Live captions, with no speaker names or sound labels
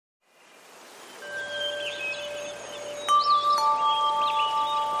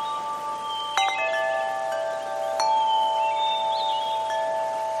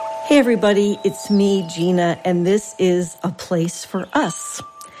everybody, it's me, Gina, and this is A Place for Us.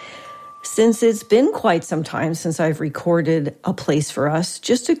 Since it's been quite some time since I've recorded A Place for Us,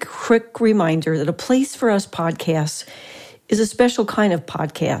 just a quick reminder that A Place for Us podcast is a special kind of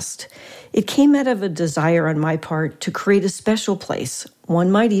podcast. It came out of a desire on my part to create a special place. One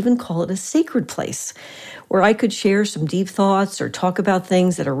might even call it a sacred place, where I could share some deep thoughts or talk about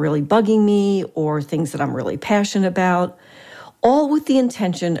things that are really bugging me or things that I'm really passionate about, all with the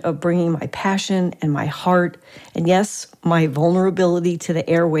intention of bringing my passion and my heart, and yes, my vulnerability to the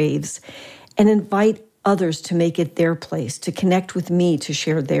airwaves, and invite others to make it their place, to connect with me, to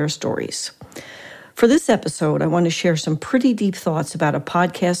share their stories. For this episode, I want to share some pretty deep thoughts about a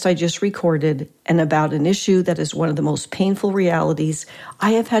podcast I just recorded and about an issue that is one of the most painful realities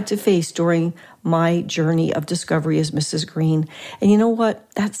I have had to face during my journey of discovery as Mrs. Green. And you know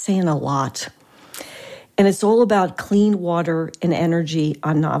what? That's saying a lot. And it's all about clean water and energy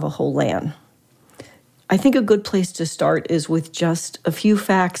on Navajo land. I think a good place to start is with just a few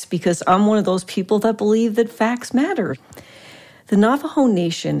facts, because I'm one of those people that believe that facts matter. The Navajo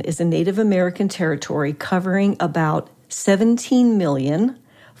Nation is a Native American territory covering about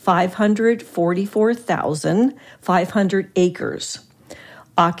 17,544,500 acres,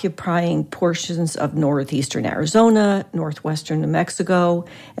 occupying portions of northeastern Arizona, northwestern New Mexico,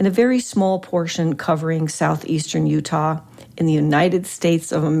 and a very small portion covering southeastern Utah in the United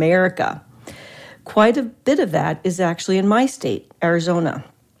States of America. Quite a bit of that is actually in my state, Arizona.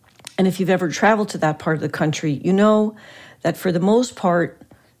 And if you've ever traveled to that part of the country, you know that for the most part,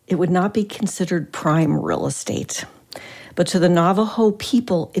 it would not be considered prime real estate. But to the Navajo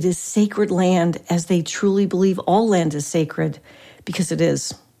people, it is sacred land, as they truly believe all land is sacred, because it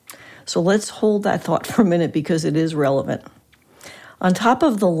is. So let's hold that thought for a minute, because it is relevant. On top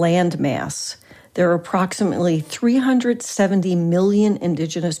of the land mass, there are approximately 370 million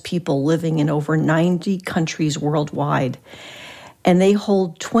indigenous people living in over 90 countries worldwide, and they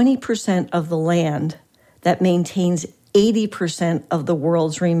hold 20% of the land that maintains 80% of the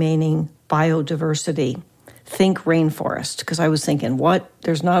world's remaining biodiversity. Think rainforest, because I was thinking, what?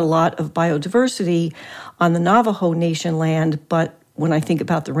 There's not a lot of biodiversity on the Navajo Nation land, but when I think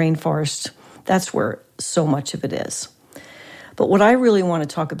about the rainforest, that's where so much of it is. But what I really want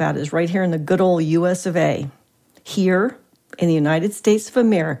to talk about is right here in the good old US of A. Here in the United States of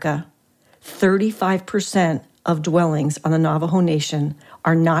America, 35% of dwellings on the Navajo Nation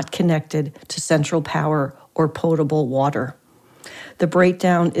are not connected to central power or potable water. The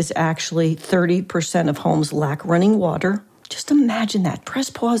breakdown is actually 30% of homes lack running water. Just imagine that.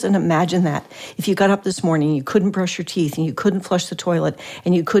 Press pause and imagine that. If you got up this morning and you couldn't brush your teeth and you couldn't flush the toilet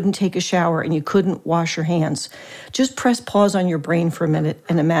and you couldn't take a shower and you couldn't wash your hands, just press pause on your brain for a minute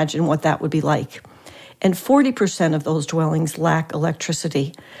and imagine what that would be like. And 40% of those dwellings lack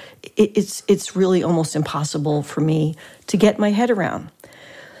electricity. It's really almost impossible for me to get my head around.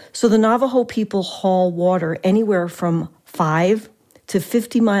 So the Navajo people haul water anywhere from 5 to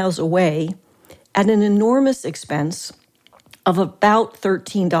 50 miles away at an enormous expense of about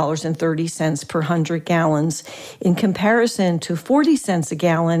 $13.30 per 100 gallons, in comparison to 40 cents a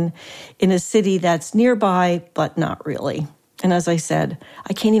gallon in a city that's nearby, but not really. And as I said,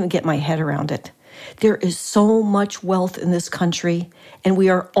 I can't even get my head around it. There is so much wealth in this country, and we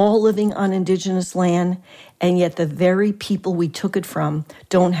are all living on indigenous land, and yet the very people we took it from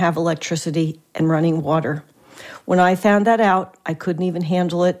don't have electricity and running water. When I found that out, I couldn't even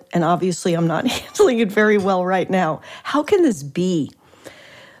handle it, and obviously I'm not handling it very well right now. How can this be?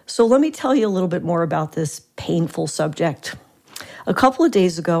 So let me tell you a little bit more about this painful subject. A couple of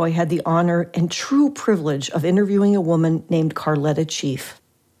days ago, I had the honor and true privilege of interviewing a woman named Carletta Chief.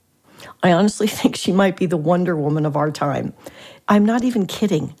 I honestly think she might be the Wonder Woman of our time. I'm not even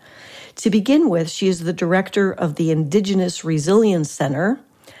kidding. To begin with, she is the director of the Indigenous Resilience Center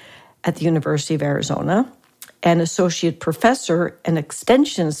at the University of Arizona, an associate professor and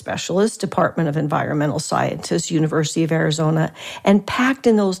extension specialist, Department of Environmental Sciences, University of Arizona, and packed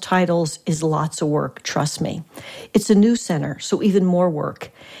in those titles is lots of work, trust me. It's a new center, so even more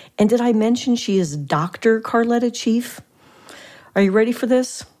work. And did I mention she is Dr. Carletta Chief? Are you ready for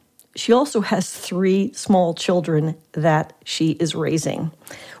this? She also has 3 small children that she is raising,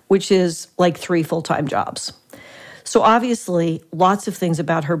 which is like 3 full-time jobs. So obviously, lots of things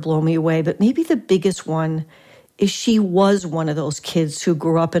about her blow me away, but maybe the biggest one is she was one of those kids who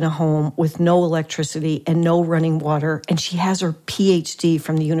grew up in a home with no electricity and no running water, and she has her PhD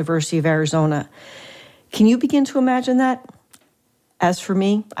from the University of Arizona. Can you begin to imagine that? As for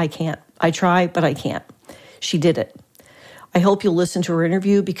me, I can't. I try, but I can't. She did it. I hope you'll listen to her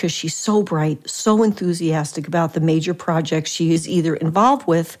interview because she's so bright, so enthusiastic about the major projects she is either involved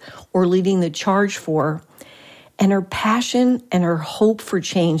with or leading the charge for. And her passion and her hope for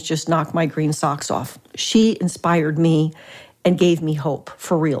change just knocked my green socks off. She inspired me and gave me hope,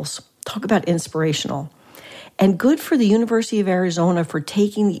 for reals. Talk about inspirational. And good for the University of Arizona for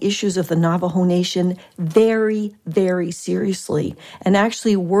taking the issues of the Navajo Nation very, very seriously and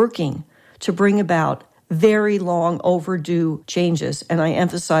actually working to bring about very long overdue changes, and I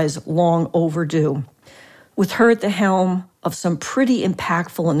emphasize long overdue. With her at the helm of some pretty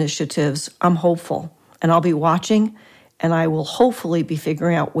impactful initiatives, I'm hopeful, and I'll be watching, and I will hopefully be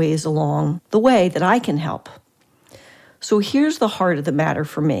figuring out ways along the way that I can help. So here's the heart of the matter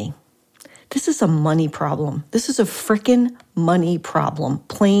for me. This is a money problem. This is a frickin' money problem,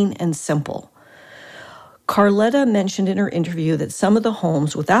 plain and simple. Carletta mentioned in her interview that some of the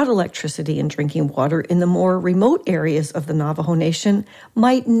homes without electricity and drinking water in the more remote areas of the Navajo Nation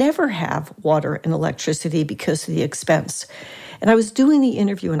might never have water and electricity because of the expense. And I was doing the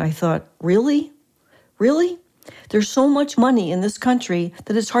interview and I thought, really? Really? There's so much money in this country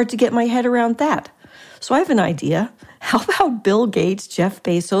that it's hard to get my head around that. So I have an idea. How about Bill Gates, Jeff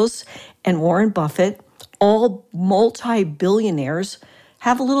Bezos, and Warren Buffett, all multi-billionaires,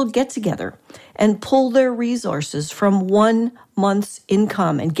 have a little get-together and pull their resources from 1 month's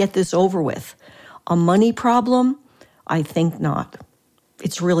income and get this over with? A money problem? I think not.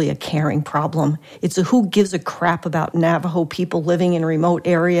 It's really a caring problem. It's a who gives a crap about Navajo people living in a remote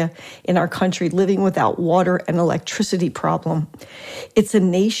area in our country living without water and electricity problem. It's a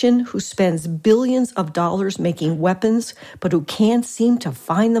nation who spends billions of dollars making weapons, but who can't seem to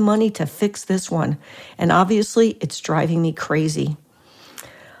find the money to fix this one. And obviously, it's driving me crazy.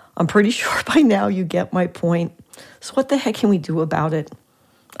 I'm pretty sure by now you get my point. So what the heck can we do about it?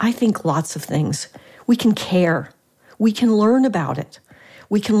 I think lots of things. We can care. We can learn about it.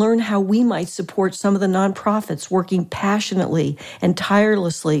 We can learn how we might support some of the nonprofits working passionately and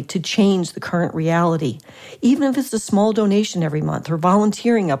tirelessly to change the current reality, even if it's a small donation every month or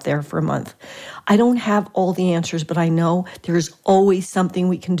volunteering up there for a month. I don't have all the answers, but I know there's always something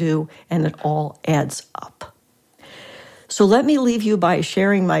we can do, and it all adds up. So let me leave you by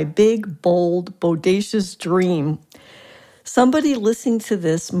sharing my big, bold, bodacious dream. Somebody listening to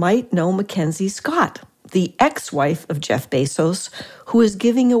this might know Mackenzie Scott, the ex-wife of Jeff Bezos, who is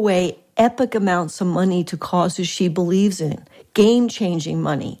giving away epic amounts of money to causes she believes in, game-changing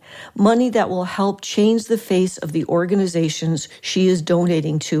money that will help change the face of the organizations she is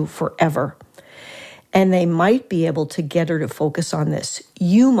donating to forever. And they might be able to get her to focus on this.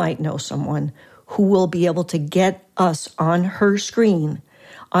 You might know someone who will be able to get us on her screen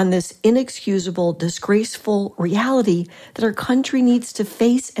on this inexcusable, disgraceful reality that our country needs to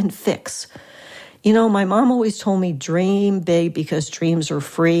face and fix. You know, my mom always told me dream big because dreams are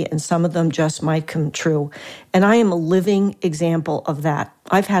free and some of them just might come true. And I am a living example of that.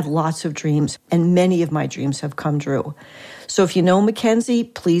 I've had lots of dreams and many of my dreams have come true. So if you know Mackenzie,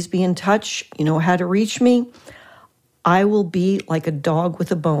 please be in touch. You know how to reach me. I will be like a dog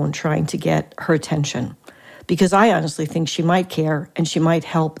with a bone trying to get her attention because I honestly think she might care and she might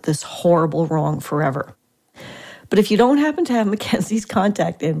help this horrible wrong forever. But if you don't happen to have Mackenzie's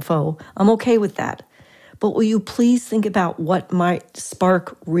contact info, I'm okay with that. But will you please think about what might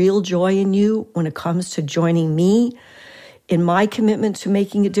spark real joy in you when it comes to joining me in my commitment to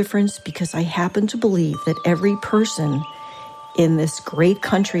making a difference? Because I happen to believe that every person in this great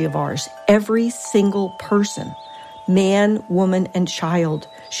country of ours, every single person, man, woman, and child,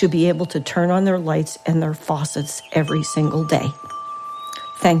 should be able to turn on their lights and their faucets every single day.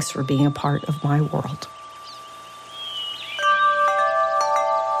 Thanks for being a part of my world.